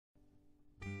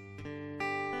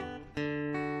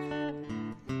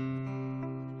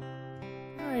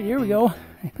Alright, here we go.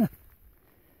 As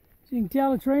you can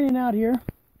tell, it's raining out here.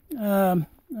 I'm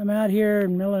out here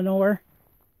in the middle of nowhere.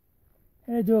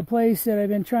 Headed to a place that I've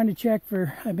been trying to check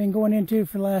for, I've been going into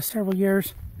for the last several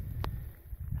years.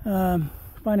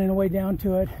 Finding a way down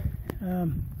to it.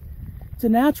 It's a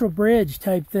natural bridge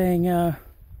type thing, where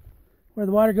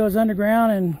the water goes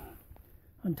underground and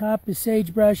on top is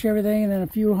sagebrush, everything, and then a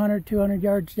few 200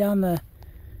 yards down the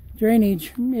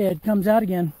drainage, it comes out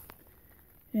again.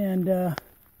 And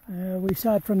we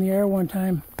saw it from the air one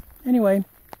time. Anyway,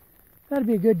 that'd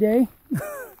be a good day.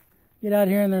 Get out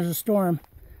here and there's a storm.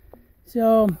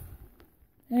 So,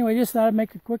 anyway, just thought I'd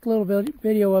make a quick little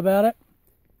video about it.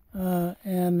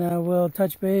 And we'll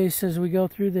touch base as we go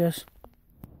through this.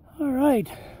 Alright,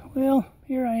 well,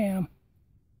 here I am.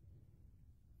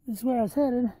 This is where I was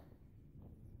headed.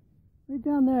 Right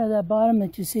down there, that bottom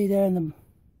that you see there in the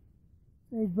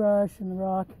sagebrush and the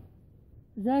rock.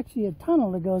 There's actually a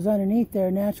tunnel that goes underneath there,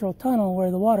 a natural tunnel where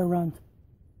the water runs.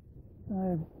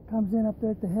 It comes in up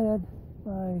there at the head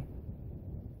by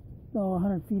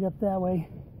 100 feet up that way.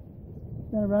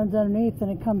 Then it runs underneath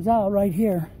and it comes out right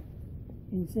here.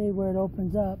 You can see where it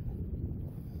opens up.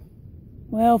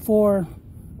 Well, for,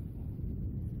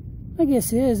 I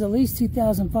guess it is at least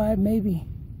 2005, maybe,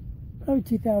 probably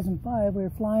 2005, we were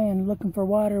flying looking for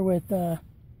water with,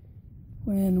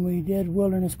 when we did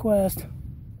Wilderness Quest.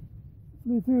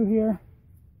 Flew through here,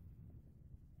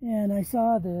 and I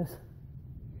saw this.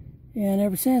 And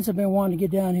ever since, I've been wanting to get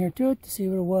down here to it to see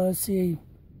what it was, see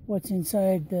what's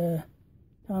inside the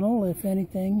tunnel, if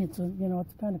anything. It's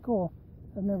it's kind of cool.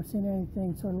 I've never seen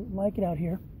anything sort of like it out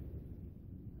here.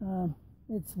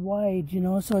 It's wide,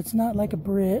 so it's not like a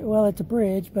bridge. Well, it's a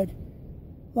bridge, but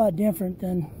a lot different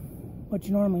than what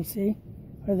you normally see,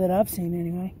 or that I've seen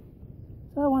anyway.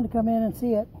 So I wanted to come in and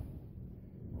see it.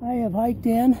 I have hiked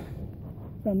in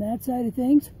from that side of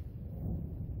things,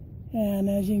 and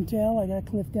as you can tell, I got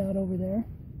cliffed out over there.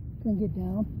 Couldn't get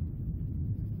down.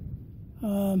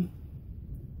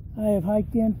 I have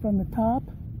hiked in from the top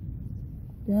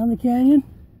down the canyon,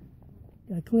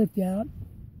 got cliffed out,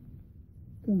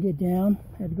 couldn't get down,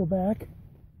 had to go back.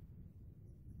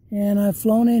 And I've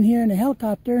flown in here in a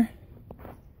helicopter,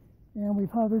 and we've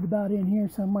hovered about in here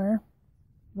somewhere,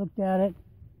 looked at it.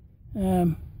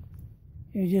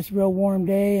 It was just a real warm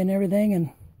day and everything, and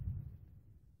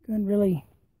couldn't really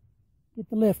get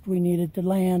the lift we needed to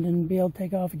land and be able to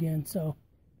take off again. So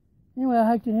anyway, I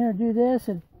hiked in here to do this,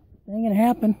 and it ain't gonna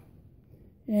happen.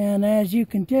 And as you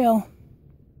can tell,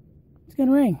 it's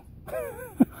gonna rain.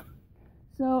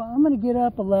 So I'm gonna get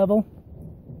up a level,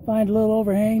 find a little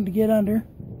overhang to get under.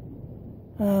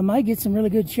 Might get some really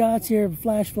good shots here of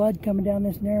flash flood coming down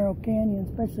this narrow canyon,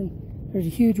 especially there's a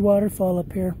huge waterfall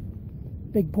up here.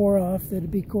 Big pour off that'd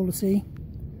be cool to see.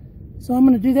 So I'm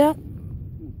going to do that,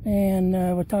 and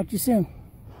we'll talk to you soon.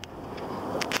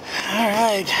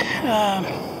 Alright,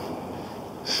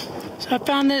 so I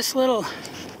found this little,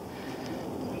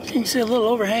 you can see a little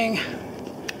overhang.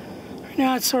 Right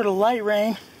now it's sort of light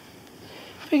rain.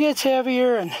 If it gets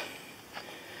heavier and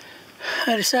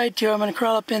I decide to, I'm going to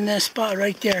crawl up in this spot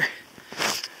right there.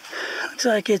 Looks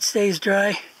like it stays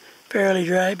dry, fairly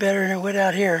dry, better than it would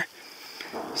out here.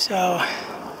 So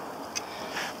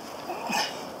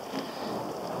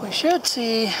we should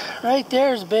see right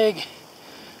there's a big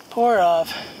pour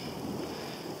off.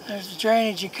 There's the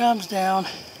drainage that comes down.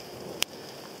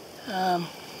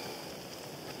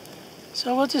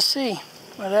 So we'll just see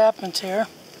what happens here.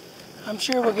 I'm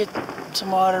sure we'll get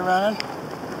some water running.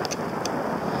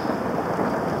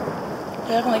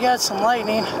 Definitely got some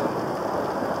lightning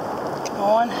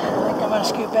going. I think I'm going to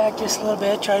scoot back just a little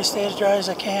bit, try to stay as dry as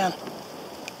I can.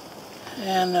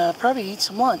 And probably eat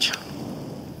some lunch.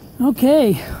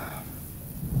 Okay.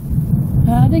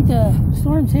 I think the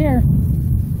storm's here.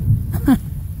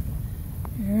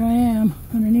 Here I am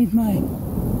underneath my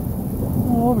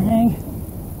little overhang.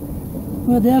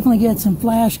 We'll definitely get some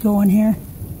flash going here.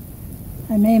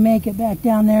 I may make it back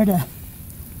down there to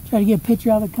try to get a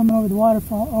picture of it coming over the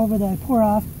waterfall, over the pour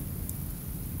off.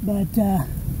 But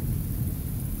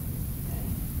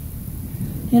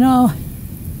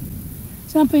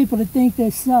some people that think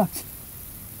this sucks,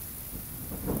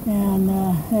 and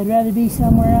they'd rather be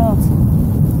somewhere else.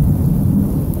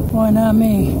 Boy, not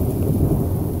me.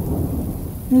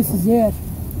 This is it.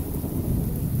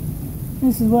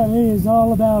 This is what it is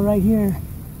all about right here.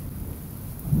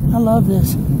 I love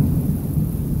this.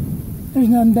 There's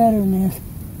nothing better than this.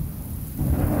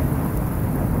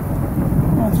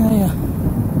 I'll tell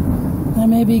you, I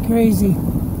may be crazy,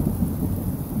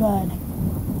 but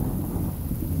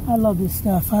I love this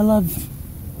stuff. I love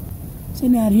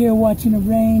sitting out here watching the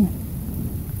rain,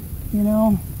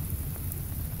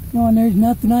 knowing there's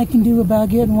nothing I can do about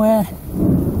getting wet,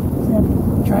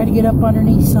 except try to get up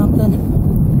underneath something,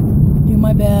 do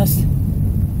my best.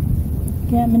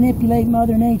 Can't manipulate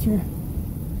Mother Nature.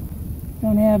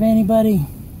 Don't have anybody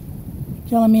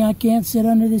telling me I can't sit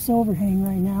under this overhang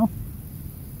right now.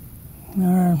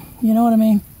 Or, you know what I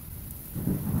mean?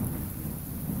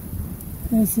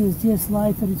 This is just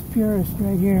life at its purest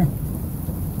right here.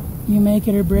 You make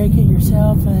it or break it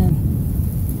yourself,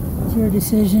 and it's your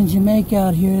decisions you make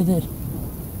out here that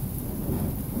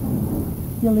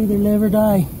you'll either live or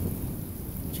die.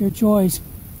 It's your choice.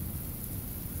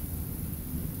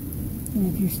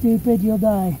 And if you're stupid, you'll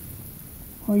die.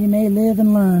 Or you may live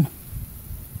and learn.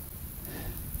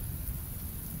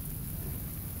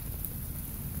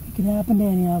 It could happen to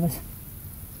any of us.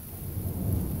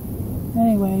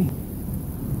 Anyway,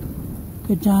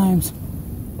 good times.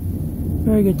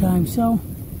 Very good times. So,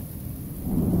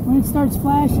 when it starts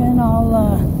flashing,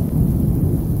 I'll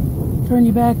turn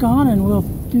you back on and we'll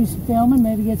do some filming,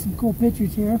 maybe get some cool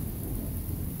pictures here.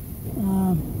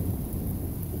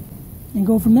 And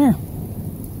go from there.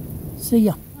 See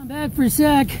ya. I'm back for a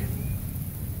sec.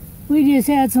 We just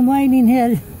had some lightning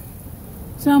hit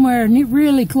somewhere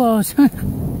really close.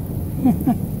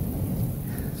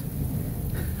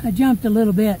 I jumped a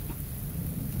little bit.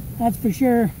 That's for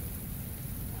sure.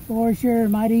 For sure.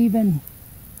 Might even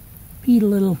peed a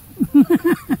little.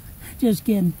 Just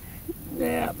kidding.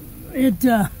 Yeah.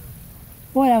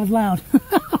 Boy, that was loud.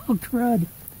 Oh, crud.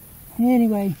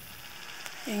 Anyway.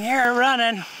 You can hear it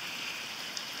running.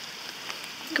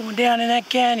 Going down in that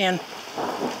canyon.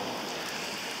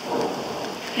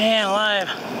 And alive.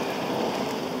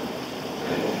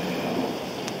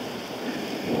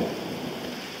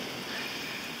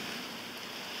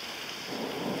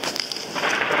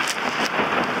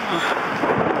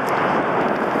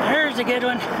 There's a good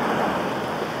one.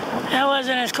 That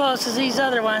wasn't as close as these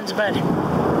other ones, but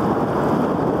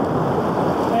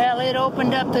well, it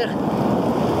opened up the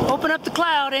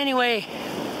cloud anyway.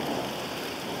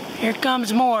 Here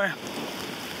comes more.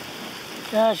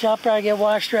 Gosh, I'll probably get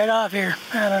washed right off here.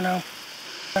 I don't know.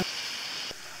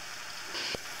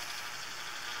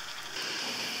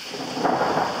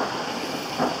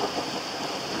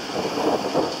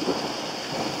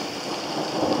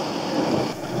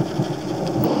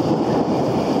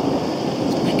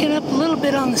 It's picking up a little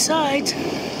bit on the sides.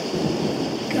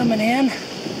 Coming in.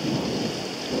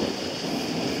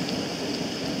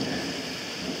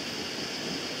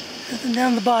 Nothing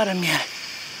down the bottom yet.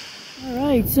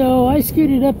 Alright, so I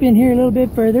scooted up in here a little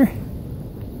bit further.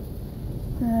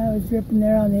 I was dripping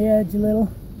there on the edge a little.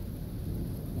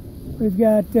 We've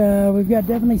got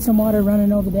definitely some water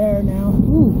running over there now.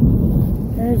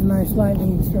 Ooh, there's a nice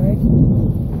lightning strike.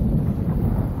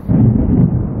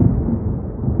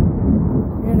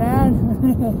 Hear that?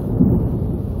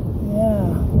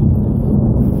 Yeah.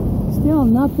 Still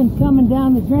nothing coming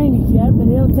down the drainage yet, but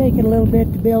it'll take it a little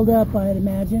bit to build up, I'd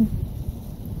imagine.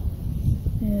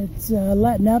 It's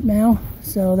letting up now,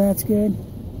 so that's good.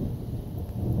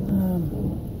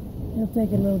 It'll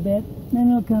take it a little bit, then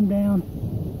it'll come down.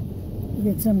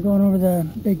 We'll get something going over the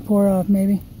big pour off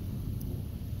maybe.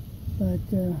 But,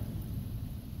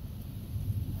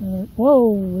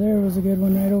 whoa, there was a good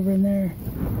one right over in there.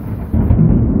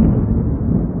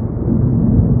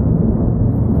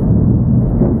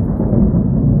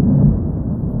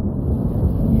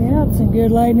 Yeah, some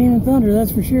good lightning and thunder,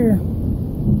 that's for sure.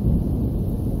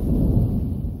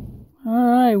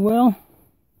 Alright, well,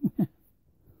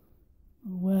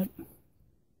 wet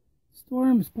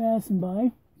storm's passing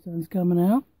by, sun's coming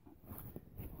out.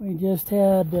 We just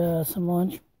had some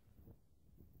lunch.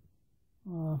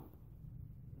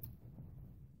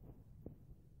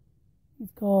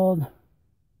 It's called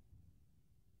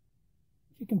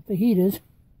chicken fajitas,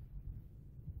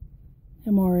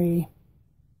 MRE.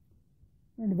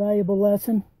 Learned a valuable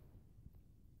lesson.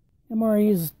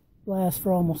 MREs last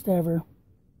for almost ever.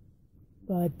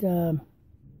 But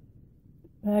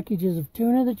packages of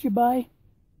tuna that you buy,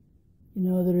 you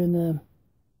know, that are in the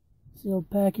sealed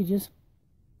packages,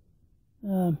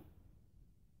 they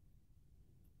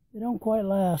don't quite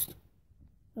last,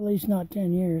 at least not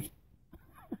 10 years.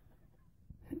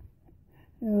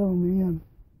 Oh man.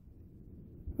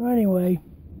 Well, anyway,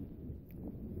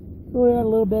 so we had a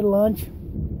little bit of lunch.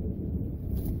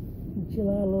 We'll chill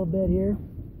out a little bit here.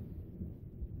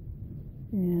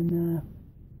 And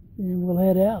then we'll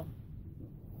head out.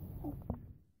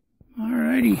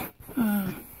 Alrighty.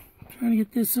 Trying to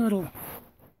get this so you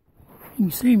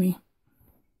can see me.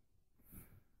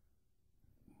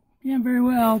 Can't very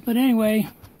well, but anyway,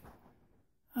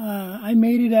 I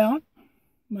made it out.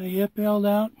 My hip held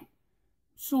out.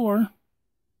 Sore. A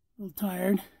little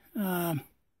tired. But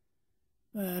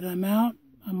I'm out.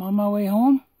 I'm on my way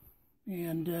home,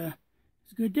 and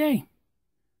it's a good day.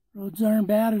 Roads aren't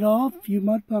bad at all. A few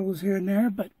mud puddles here and there,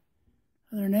 but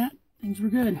other than that, things were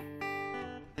good.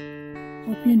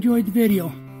 Hope you enjoyed the video.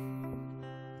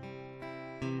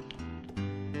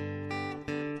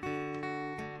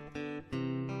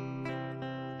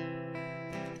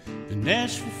 The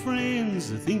Nashville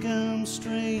friends, they think I'm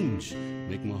strange.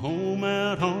 Make my home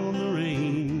out on the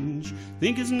range.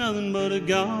 Think it's nothing but a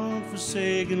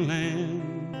God-forsaken land.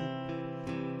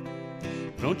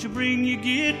 Don't you bring your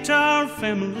guitar,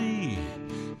 family,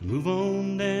 and move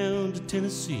on down to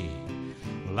Tennessee.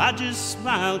 Well, I just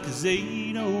smile 'cause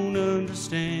they don't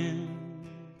understand.